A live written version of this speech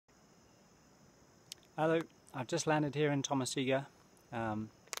Hello, I've just landed here in Tomosiga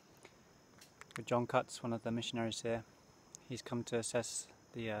with John Cutts, one of the missionaries here. He's come to assess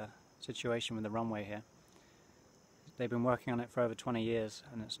the situation with the runway here. They've been working on it for over 20 years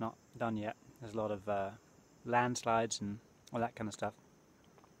and it's not done yet. There's a lot of landslides and all that kind of stuff.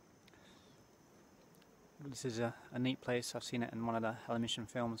 This is a neat place. I've seen it in one of the Hell Mission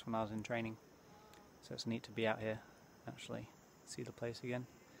films when I was in training. So it's neat to be out here, actually see the place again.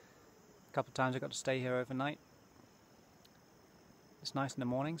 A couple of times I got to stay here overnight. It's nice in the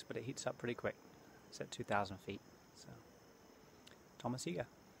mornings, but it heats up pretty quick. It's at 2,000 feet. So, Tomosiga.